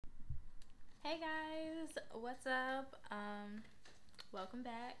Hey guys, what's up? Welcome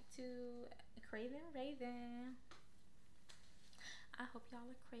back to Craven Raven. I hope y'all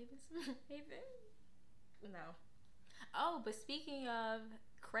are craving some Raven. No. Oh, but speaking of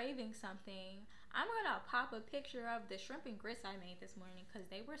craving something, I'm gonna pop a picture of the shrimp and grits I made this morning because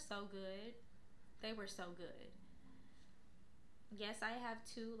they were so good. They were so good. Yes, I have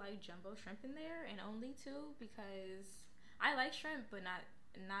two like jumbo shrimp in there, and only two because I like shrimp, but not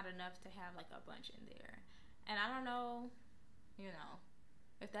enough to have like a bunch in there. And I don't know, you know,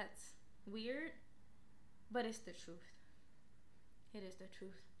 if that's weird, but it's the truth. It is the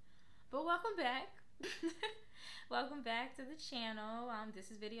truth. But welcome back. Welcome back to the channel.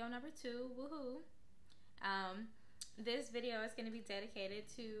 This is video number 2. Woohoo! Um, this video is going to be dedicated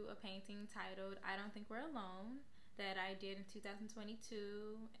to a painting titled "I Don't Think We're Alone" that I did in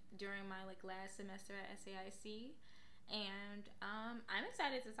 2022 during my last semester at SAIC, and I'm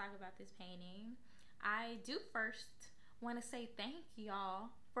excited to talk about this painting. I do first want to say thank y'all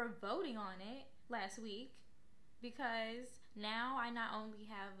for voting on it last week, because now I not only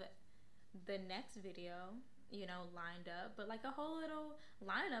have the next video, lined up, but like a whole little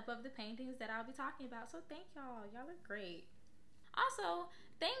lineup of the paintings that I'll be talking about. So thank y'all. Y'all are great. Also,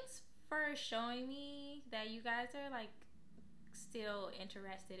 thanks for showing me that you guys are still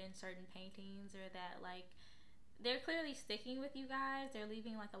interested in certain paintings, or that they're clearly sticking with you guys. They're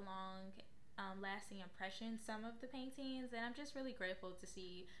leaving a long lasting impression, some of the paintings, and I'm just really grateful to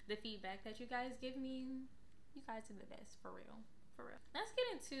see the feedback that you guys give me. You guys are the best, for real. For real. Let's get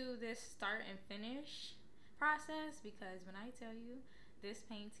into this start and finish process, because when I tell you, this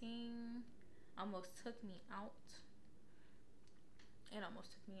painting almost took me out. It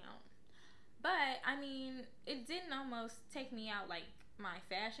almost took me out. But I mean, it didn't almost take me out like my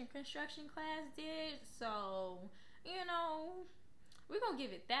fashion construction class did. So, we're gonna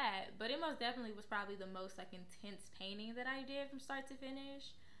give it that. But it most definitely was probably the most intense painting that I did from start to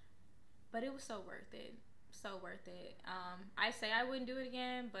finish. But it was so worth it. So worth it. I say I wouldn't do it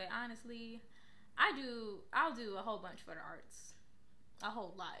again, but honestly, I'll do a whole bunch for the arts. A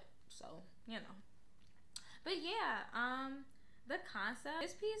whole lot. So, But yeah, the concept,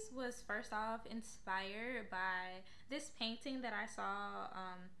 this piece was first off inspired by this painting that I saw.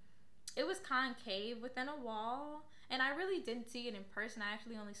 It was concave within a wall, and I really didn't see it in person. I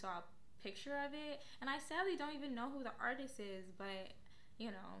actually only saw a picture of it, and I sadly don't even know who the artist is, but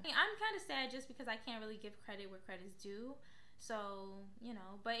I'm kind of sad just because I can't really give credit where credit's due. So,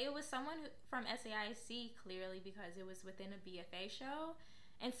 but it was from SAIC, clearly, because it was within a BFA show,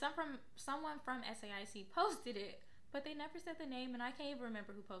 and someone from SAIC posted it, but they never said the name, and I can't even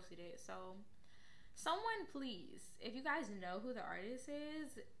remember who posted it. So someone, please, if you guys know who the artist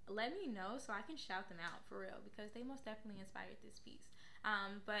is, let me know so I can shout them out, for real, because they most definitely inspired this piece.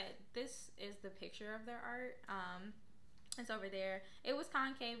 But this is the picture of their art. It's over there. It was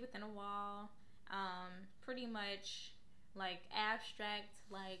concave within a wall. Pretty much abstract.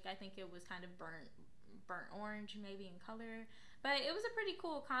 I think it was kind of burnt orange maybe in color. But it was a pretty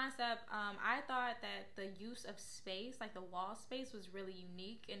cool concept. I thought that the use of space, the wall space, was really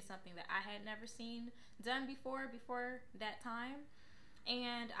unique and something that I had never seen done before that time.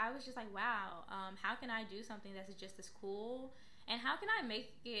 And I was just like, wow, how can I do something that's just as cool? And how can I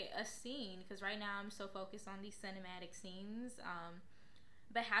make it a scene? Because right now I'm so focused on these cinematic scenes.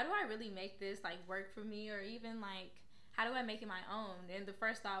 But how do I really make this work for me? Or even how do I make it my own? And the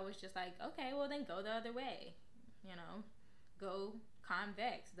first thought was just okay, well then go the other way. Go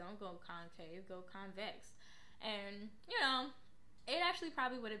convex. Don't go concave, go convex. And, it actually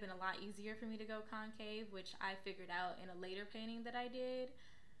probably would have been a lot easier for me to go concave, which I figured out in a later painting that I did.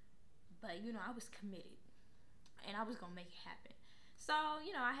 But, I was committed, and I was going to make it happen. So,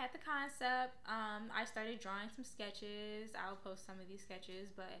 I had the concept. I started drawing some sketches. I'll post some of these sketches,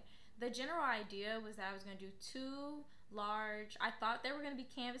 but the general idea was that I was going to do two large, I thought they were going to be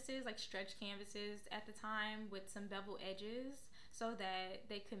canvases, stretch canvases at the time, with some bevel edges so that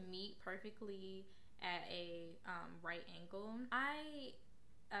they could meet perfectly at a right angle. I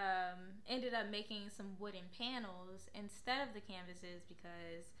ended up making some wooden panels instead of the canvases,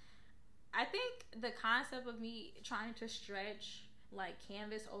 because I think the concept of me trying to stretch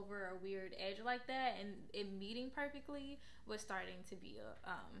canvas over a weird edge like that and it meeting perfectly was starting to be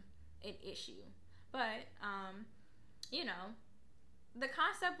an issue. But the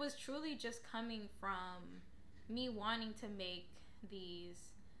concept was truly just coming from me wanting to make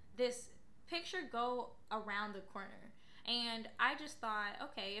this picture go around the corner. And I just thought,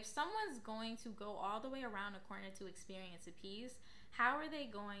 okay, if someone's going to go all the way around a corner to experience a piece, how are they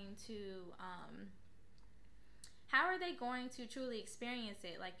going to truly experience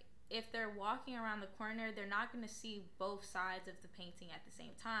it? if they're walking around the corner, they're not going to see both sides of the painting at the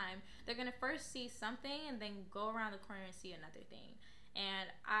same time. They're going to first see something and then go around the corner and see another thing. And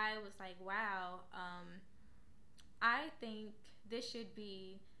I was like, wow, I think this should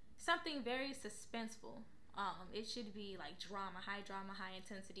be something very suspenseful. It should be like drama, high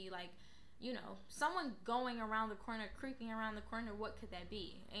intensity, like, you know, someone going around the corner, creeping around the corner. What could that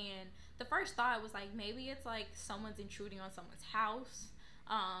be? And the first thought was like, maybe it's like someone's intruding on someone's house.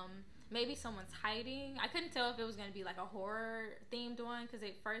 Maybe someone's hiding. I couldn't tell if it was going to be like a horror themed one, because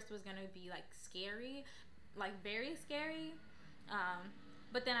at first was going to be like scary, like very scary.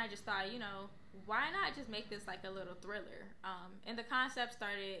 But then I just thought, you know, why not just make this like a little thriller? And the concept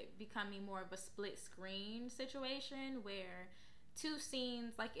started becoming more of a split screen situation, where two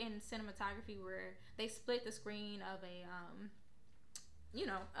scenes, like in cinematography, where they split the screen of a you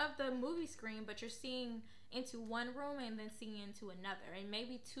know, of the movie screen, but you're seeing into one room and then seeing into another, and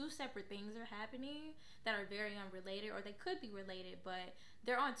maybe two separate things are happening that are very unrelated, or they could be related, but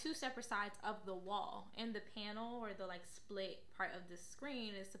they're on two separate sides of the wall, and the panel or the like split part of the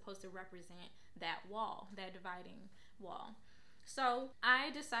screen is supposed to represent that wall, that dividing wall. So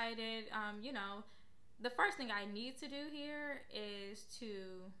I decided, you know, the first thing I need to do here is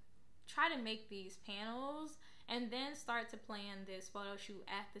to try to make these panels and then start to plan this photo shoot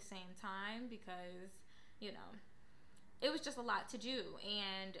at the same time, because, you know, it was just a lot to do.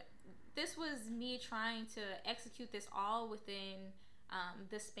 And this was me trying to execute this all within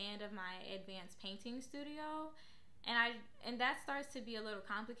the span of my advanced painting studio. And that starts to be a little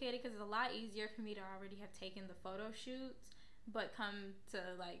complicated, because it's a lot easier for me to already have taken the photo shoots, but come to,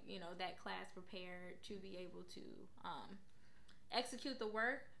 like, you know, that class prepared to be able to execute the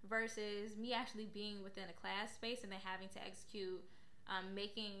work, versus me actually being within a class space and then having to execute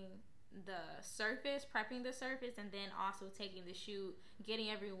making the surface, prepping the surface, and then also taking the shoot, getting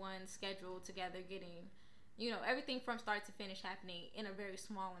everyone scheduled together, getting, you know, everything from start to finish happening in a very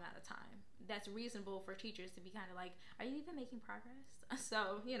small amount of time. That's reasonable for teachers to be kind of like, are you even making progress?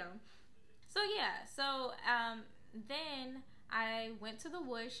 So, you know, so yeah, so then I went to the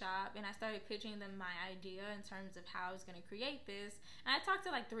wood shop and I started pitching them my idea in terms of how I was going to create this. And I talked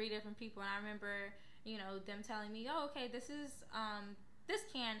to like 3 different people, and I remember, you know, them telling me, oh, okay, this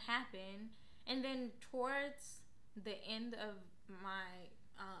can happen. And then towards the end of my,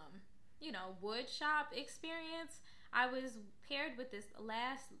 you know, wood shop experience, I was paired with this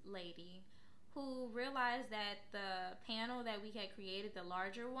last lady who realized that the panel that we had created, the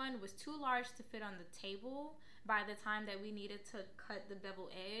larger one, was too large to fit on the table by the time that we needed to cut the bevel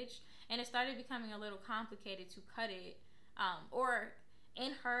edge, and it started becoming a little complicated to cut it, or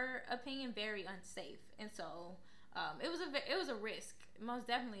in her opinion, very unsafe. And so it was a risk, most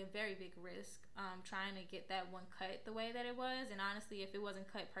definitely a very big risk, trying to get that one cut the way that it was. And honestly, if it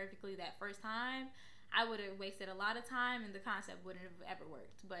wasn't cut perfectly that first time, I would have wasted a lot of time and the concept wouldn't have ever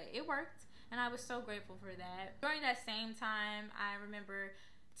worked. But it worked, and I was so grateful for that. During that same time, I remember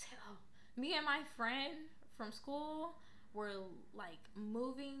me and my friend from school were like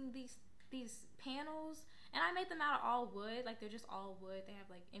moving these panels, and I made them out of all wood. Like, they're just all wood. They have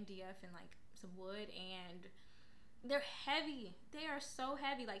like MDF and like some wood, and they're heavy. They are so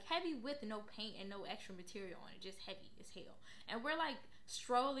heavy, like heavy with no paint and no extra material on it, just heavy as hell. And we're like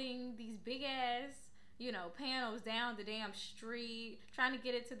strolling these big ass, you know, panels down the damn street, trying to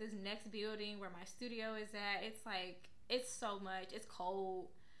get it to this next building where my studio is at. It's like, it's so much. It's cold.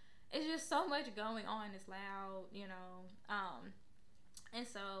 It's just so much going on. It's loud, you know. And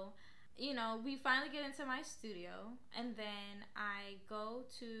so, you know, we finally get into my studio, and then I go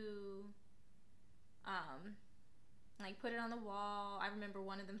to like put it on the wall. I remember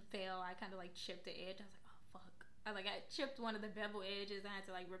one of them fell. I kind of like chipped the edge. I was like, oh fuck. I chipped one of the bevel edges. I had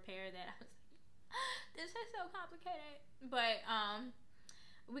to like repair that. I was like, this is so complicated. But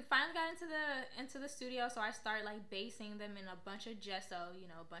we finally got into the studio, so I started like basing them in a bunch of gesso, you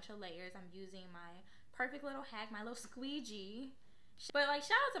know, a bunch of layers. I'm using my perfect little hack, my little squeegee. But like,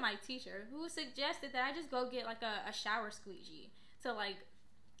 shout out to my teacher who suggested that I just go get like a shower squeegee to like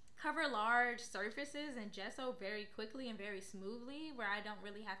cover large surfaces in gesso very quickly and very smoothly, where I don't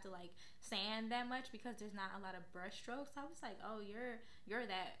really have to like sand that much because there's not a lot of brush strokes. I was like, oh, you're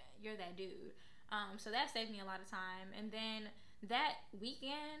that dude. So that saved me a lot of time. And then that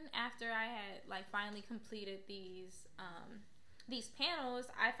weekend, after I had like finally completed these panels,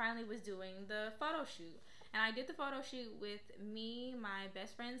 I finally was doing the photo shoot. And I did the photo shoot with me, my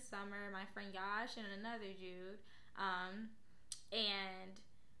best friend Summer, my friend Yash, and another dude. And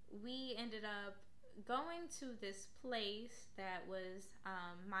we ended up going to this place that was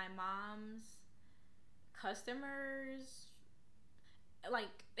my mom's customers.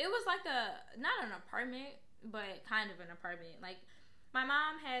 like it was like a not an apartment, but kind of an apartment. Like my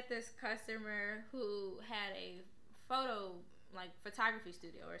mom had this customer who had a photo like photography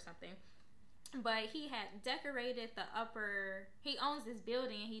studio or something, but he had decorated the upper. He owns this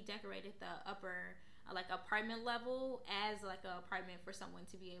building, and he decorated the upper like apartment level as like an apartment for someone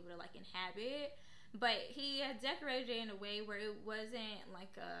to be able to like inhabit. But he had decorated it in a way where it wasn't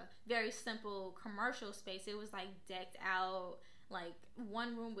like a very simple commercial space. It was like decked out. Like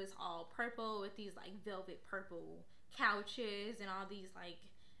one room was all purple with these like velvet purple couches and all these like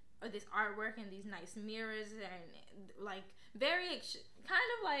or this artwork and these nice mirrors and like very kind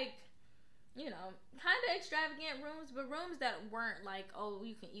of like, you know, kind of extravagant rooms, but rooms that weren't like, oh,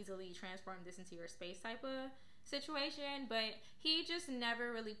 you can easily transform this into your space type of situation. But he just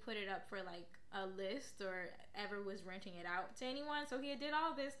never really put it up for like a list or ever was renting it out to anyone. So he did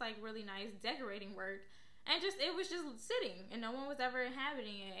all this like really nice decorating work, and just it was just sitting and no one was ever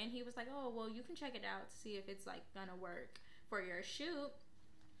inhabiting it. And he was like, oh, well, you can check it out to see if it's like gonna work for your shoot.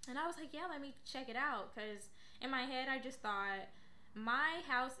 And I was like, yeah, let me check it out, because in my head I just thought, my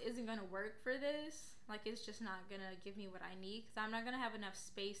house isn't gonna work for this. Like, it's just not gonna give me what I need, because I'm not gonna have enough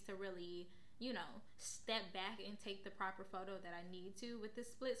space to really, you know, step back and take the proper photo that I need to with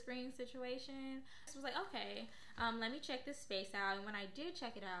this split screen situation. So I was like, okay, let me check this space out. And when I did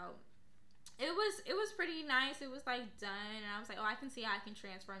check it out, it was pretty nice. It was like done, and I was like, oh, I can see how I can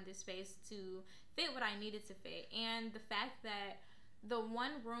transform this space to fit what I needed to fit. And the fact that the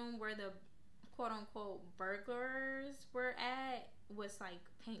one room where the quote unquote burglars were at was like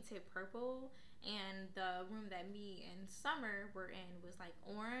painted purple, and the room that me and Summer were in was like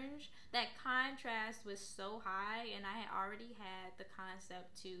orange. That contrast was so high, and I had already had the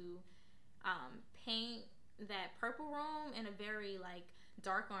concept to paint that purple room in a very like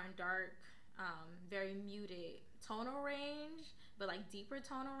dark on dark, very muted tonal range, but like deeper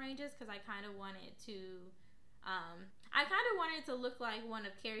tonal ranges, because I kind of wanted to look like one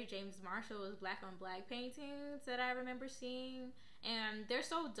of Carrie James Marshall's black on black paintings that I remember seeing. And they're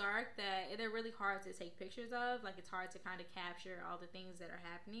so dark that they're really hard to take pictures of. Like, it's hard to kind of capture all the things that are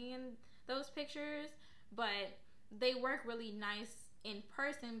happening in those pictures. But they work really nice in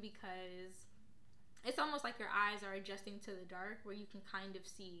person, because it's almost like your eyes are adjusting to the dark, where you can kind of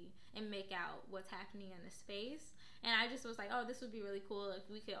see and make out what's happening in the space. And I just was like, oh, this would be really cool if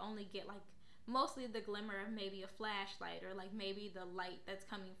we could only get like mostly the glimmer of maybe a flashlight, or like maybe the light that's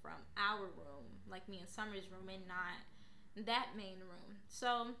coming from our room, like me and Summer's room, and not that main room.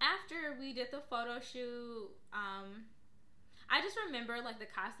 So after we did the photo shoot, I just remember like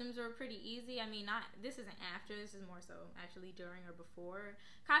the costumes were pretty easy. I mean, this isn't after, this is more so actually during or before.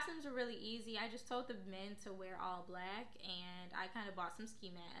 Costumes were really easy. I just told the men to wear all black, and I kind of bought some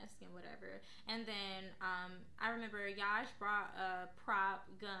ski masks and whatever. And then I remember Yash brought a prop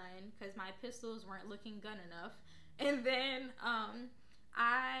gun, because my pistols weren't looking gun enough. And then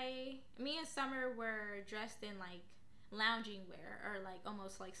me and Summer were dressed in like lounging wear, or like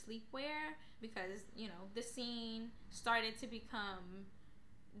almost like sleepwear, because, you know, the scene started to become,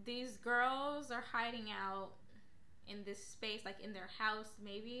 these girls are hiding out in this space, like in their house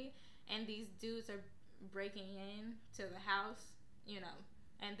maybe, and these dudes are breaking in to the house, you know,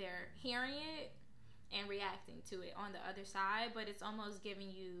 and they're hearing it and reacting to it on the other side. But it's almost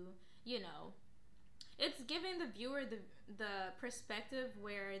giving you, you know, it's giving the viewer the perspective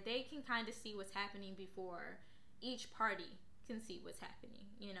where they can kind of see what's happening before each party can see what's happening.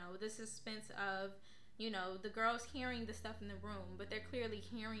 You know, the suspense of, you know, the girls hearing the stuff in the room, but they're clearly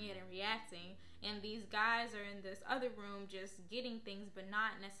hearing it and reacting, and these guys are in this other room just getting things, but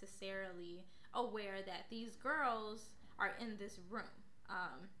not necessarily aware that these girls are in this room,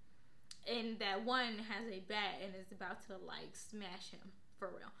 and that one has a bat and is about to like smash him for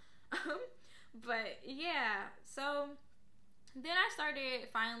real. But yeah, so then I started,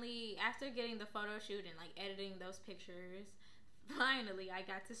 finally, after getting the photo shoot and like editing those pictures, finally I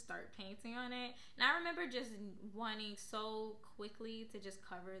got to start painting on it. And I remember just wanting so quickly to just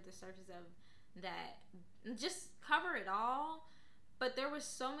cover the surface of that, just cover it all. But there were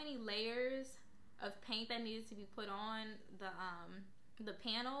so many layers of paint that needed to be put on the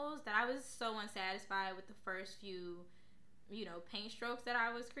panels, that I was so unsatisfied with the first few, you know, paint strokes that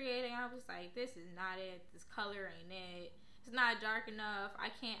I was creating. I was like, this is not it. This color ain't it. It's not dark enough. I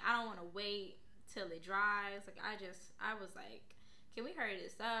don't want to wait till it dries. Like, I was like, can we hurry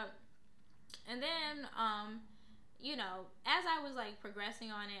this up? And then, you know, as I was like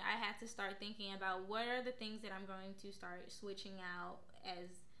progressing on it, I had to start thinking about what are the things that I'm going to start switching out, as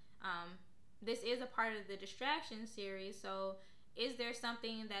this is a part of the distraction series. So is there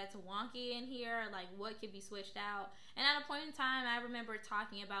something that's wonky in here? Like, what could be switched out? And at a point in time, I remember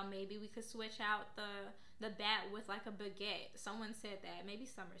talking about maybe we could switch out the bat with like a baguette. Someone said that. Maybe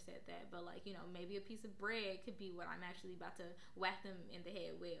Summer said that. But like, you know, maybe a piece of bread could be what I'm actually about to whack them in the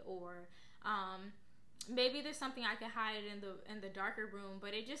head with. Or maybe there's something I could hide in the darker room.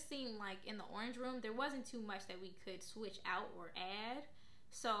 But it just seemed like in the orange room, there wasn't too much that we could switch out or add.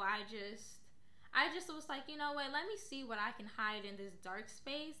 So I just was like, you know what, let me see what I can hide in this dark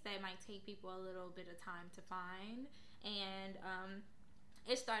space that might take people a little bit of time to find. And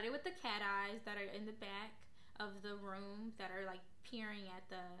it started with the cat eyes that are in the back of the room that are like peering at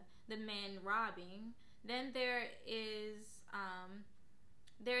the men robbing. Then there is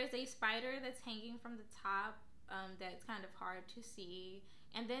a spider that's hanging from the top that's kind of hard to see.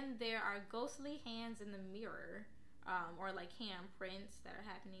 And then there are ghostly hands in the mirror, or like handprints that are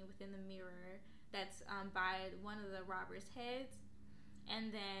happening within the mirror that's by one of the robbers' heads.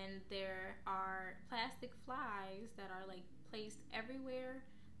 And then there are plastic flies that are like placed everywhere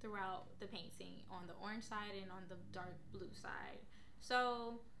throughout the painting, on the orange side and on the dark blue side.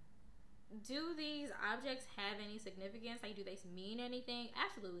 So do these objects have any significance? Like, do they mean anything?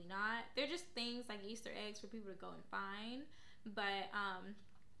 Absolutely not. They're just things like Easter eggs for people to go and find. But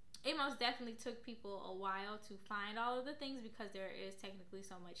it most definitely took people a while to find all of the things because there is technically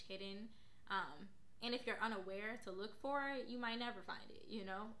so much hidden. And if you're unaware to look for it, you might never find it, you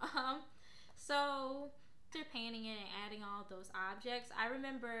know? So after painting it and adding all those objects, I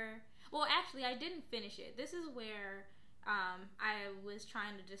remember, well, actually, I didn't finish it. This is where I was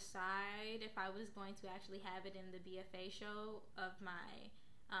trying to decide if I was going to actually have it in the BFA show of my,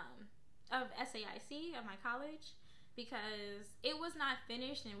 of SAIC, of my college, because it was not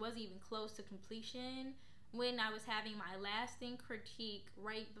finished and it wasn't even close to completion when I was having my lasting critique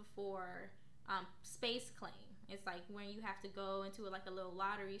right before space claim. It's like when you have to go into like a little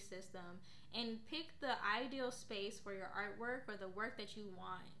lottery system and pick the ideal space for your artwork or the work that you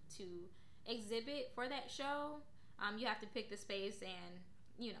want to exhibit for that show. You have to pick the space, and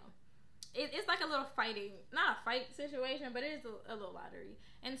you know, it's like a little fighting, not a fight situation, but it is a little lottery.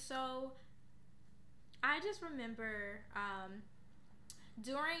 And so I just remember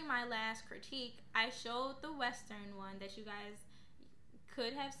during my last critique, I showed the Western one that you guys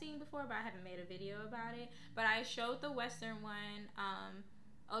could have seen before, but I haven't made a video about it. But I showed the Western one,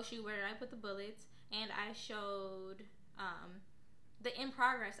 oh shoot, where did I put the bullets? And I showed the in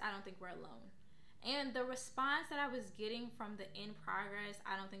progress, I Don't Think We're Alone. And the response that I was getting from the in progress,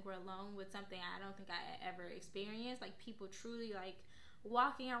 I Don't Think We're Alone, was something I don't think I ever experienced. Like, people truly like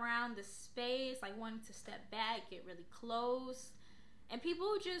walking around the space, like wanting to step back, get really close. And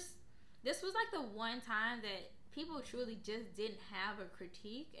people just, this was like the one time that people truly just didn't have a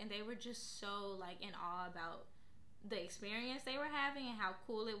critique, and they were just so like in awe about the experience they were having and how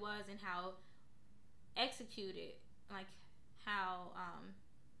cool it was and how executed, like how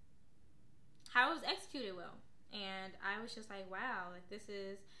it was executed well. And I was just like, wow, like this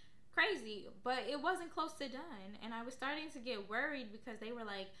is crazy. But it wasn't close to done, and I was starting to get worried because they were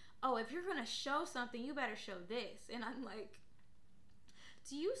like, oh, if you're gonna show something, you better show this. And I'm like,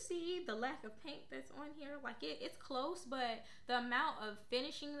 do you see the lack of paint that's on here? Like, it's close, but the amount of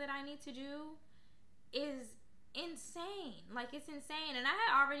finishing that I need to do is insane. Like, it's insane. And I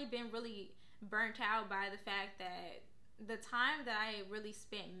had already been really burnt out by the fact that the time that I really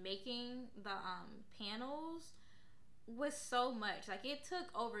spent making the panels was so much. Like, it took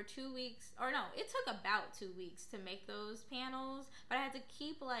over 2 weeks, or no, it took about 2 weeks to make those panels, but I had to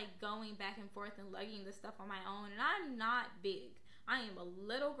keep like going back and forth and lugging the stuff on my own. And I'm not big. I am a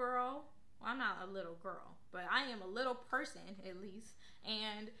little girl. Well, I'm not a little girl, but I am a little person at least.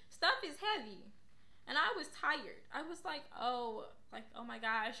 And stuff is heavy. And I was tired. I was like, oh my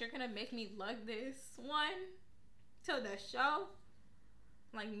gosh, you're gonna make me lug this one to the show?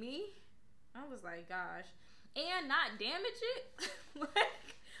 Like me? I was like, gosh. And not damage it?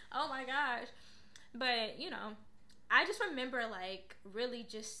 Like, oh my gosh. But, you know, I just remember like really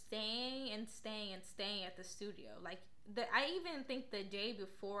just staying at the studio. Like, I even think the day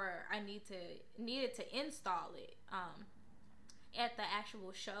before I needed to install it at the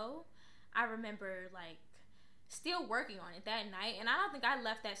actual show, I remember like still working on it that night, and I don't think I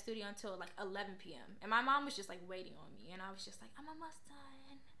left that studio until like 11 p.m. and my mom was just like waiting on me, and I was just like, I'm almost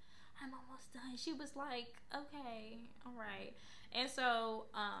done. She was like, okay, all right. And so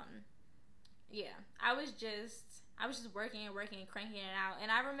yeah, I was just working and cranking it out.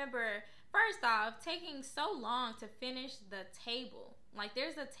 And I remember, first off, taking so long to finish the table. Like,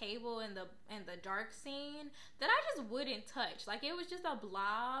 there's a table in the dark scene that I just wouldn't touch. Like, it was just a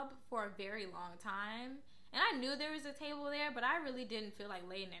blob for a very long time. And I knew there was a table there, but I really didn't feel like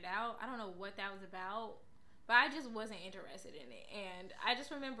laying it out. I don't know what that was about, but I just wasn't interested in it. And I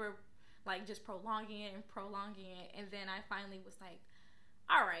just remember like just prolonging it, and then I finally was like,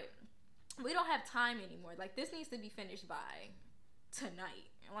 all right, we don't have time anymore. Like, this needs to be finished by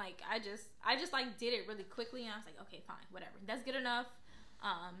tonight. Like, I just like did it really quickly, and I was like, okay, fine, whatever, that's good enough.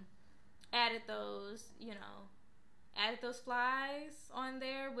 Added those, added those flies on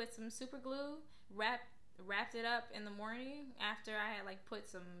there with some super glue, wrapped it up in the morning after I had like put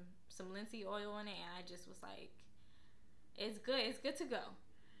some linseed oil in it, and I just was like, it's good to go.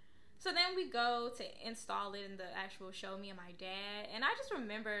 So then we go to install it in the actual show, me and my dad, and I just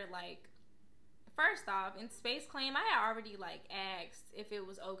remember, like, first off, in Space Claim, I had already like asked if it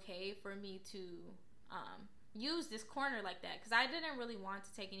was okay for me to use this corner like that, because I didn't really want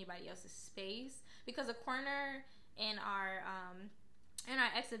to take anybody else's space, because a corner in our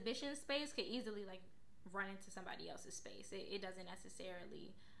exhibition space could easily like run into somebody else's space. It doesn't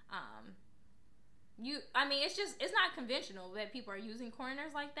necessarily it's not conventional that people are using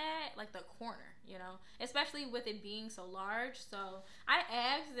corners like that, like the corner, especially with it being so large. So I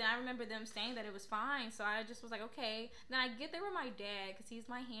asked, and I remember them saying that it was fine, so I just was like, okay. Then I get there with my dad, because he's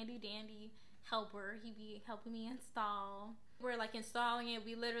my handy dandy helper. He be helping me install. We're like installing it.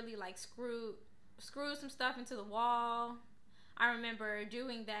 We literally like screwed some stuff into the wall. I remember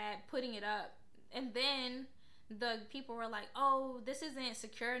doing that, putting it up, and then the people were like, oh, this isn't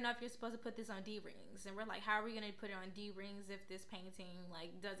secure enough, you're supposed to put this on D-rings. And we're like, how are we going to put it on D-rings if this painting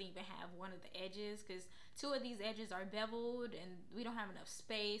like doesn't even have one of the edges, because 2 of these edges are beveled, and we don't have enough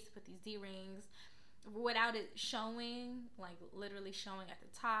space to put these D-rings without it showing, like literally showing at the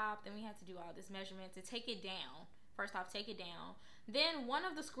top. Then we had to do all this measurement to take it down. First off, take it down. Then one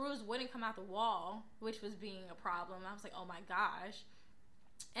of the screws wouldn't come out the wall, which was being a problem. I was like, oh my gosh.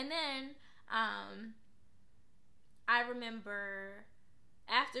 And then I remember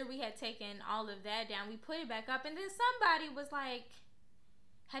after we had taken all of that down, we put it back up, and then somebody was like,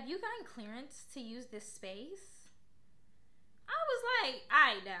 have you gotten clearance to use this space? I was like,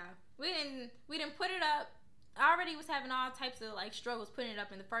 alright, now we didn't put it up. I already was having all types of like struggles putting it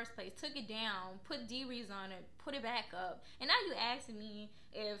up in the first place. Took it down, put D-rees on it, put it back up, and now you asking me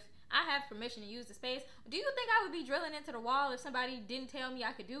if I have permission to use the space. Do you think I would be drilling into the wall if somebody didn't tell me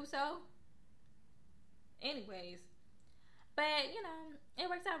I could do so? Anyways, but it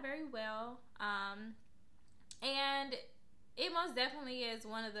works out very well, and it most definitely is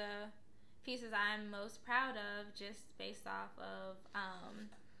one of the pieces I'm most proud of, just based off of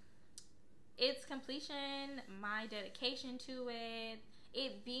its completion, my dedication to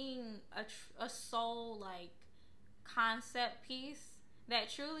it being a sole like concept piece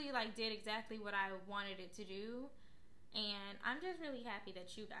that truly like did exactly what I wanted it to do, and I'm just really happy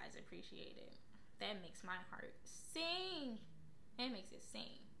that you guys appreciate it. That makes my heart sing. It makes it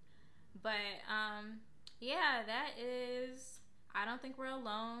sing. But yeah, that is, I Don't Think We're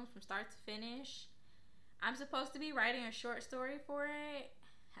Alone from start to finish. I'm supposed to be writing a short story for it.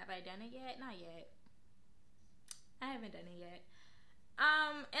 Have I done it yet? Not yet. I haven't done it yet.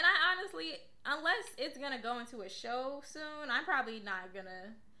 And I honestly, unless it's gonna go into a show soon, I'm probably not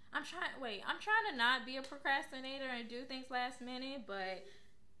gonna. I'm trying to not be a procrastinator and do things last minute, but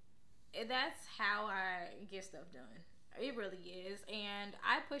that's how I get stuff done. It really is. And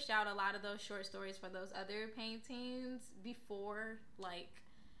I pushed out a lot of those short stories for those other paintings before like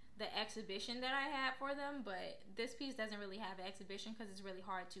the exhibition that I had for them, but this piece doesn't really have an exhibition because it's really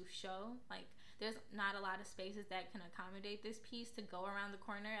hard to show. Like, there's not a lot of spaces that can accommodate this piece to go around the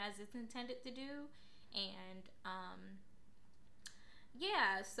corner as it's intended to do. And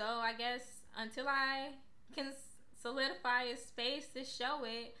yeah, so I guess until I can solidify a space to show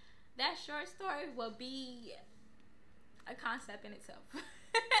it, that short story will be a concept in itself.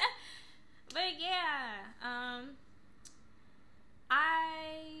 But yeah,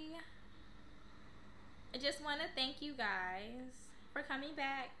 I just want to thank you guys for coming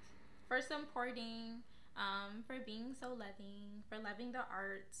back, for supporting, for being so loving, for loving the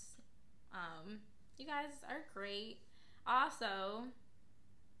arts. You guys are great. Also,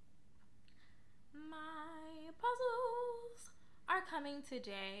 my puzzles are coming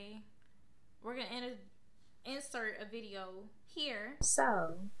today. We're going to insert a video here.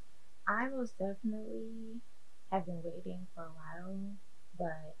 So, I most definitely have been waiting for a while,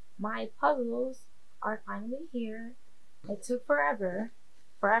 but my puzzles are finally here. It took forever,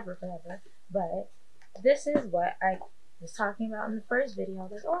 but this is what I was talking about in the first video.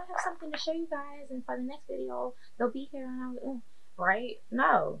 Like, oh, I have something to show you guys, and for the next video, they'll be here, and I was, right?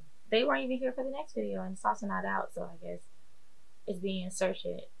 No, they weren't even here for the next video, and it's also not out, so I guess it's being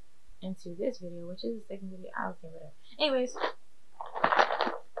inserted into this video, which is the second video. I don't care, whatever. Anyways,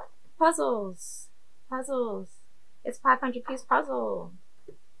 puzzles. Puzzles. It's 500-piece puzzle.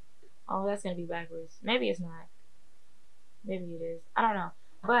 Oh, that's gonna be backwards. Maybe it's not. Maybe it is. I don't know.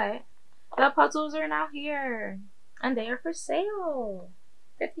 But the puzzles are now here. And they are for sale.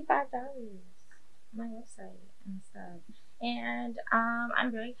 $55 on my website and stuff. And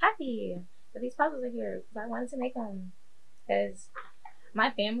I'm very happy that these puzzles are here because I wanted to make them. Because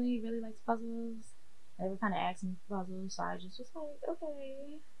my family really likes puzzles. They were kind of asking for puzzles, so I just was like,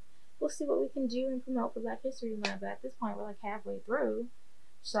 okay, we'll see what we can do and promote for Black History Month. But at this point, we're like halfway through.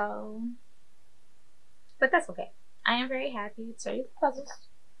 So, but that's okay. I am very happy to show you the puzzles.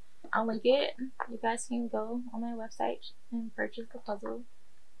 I'll link it. You guys can go on my website and purchase the puzzle.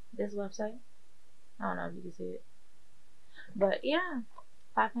 This website. I don't know if you can see it. But yeah,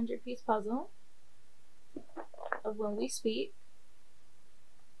 500-piece puzzle of When We Speak.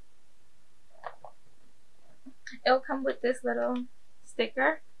 It'll come with this little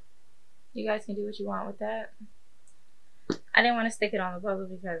sticker. You guys can do what you want with that. I didn't want to stick it on the puzzle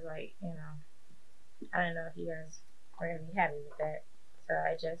because, like, you know, I didn't know if you guys were going to be happy with that. So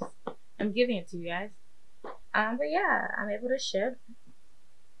I just am giving it to you guys. But yeah, I'm able to ship.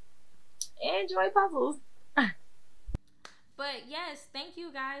 Enjoy puzzles. But yes, thank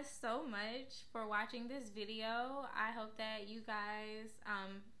you guys so much for watching this video. I hope that you guys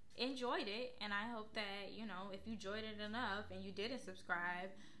enjoyed it, and I hope that, you know, if you enjoyed it enough and you didn't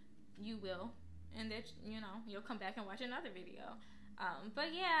subscribe, you will, and that, you know, you'll come back and watch another video.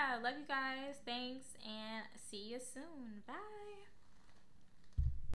 But yeah, love you guys. Thanks, and see you soon. Bye.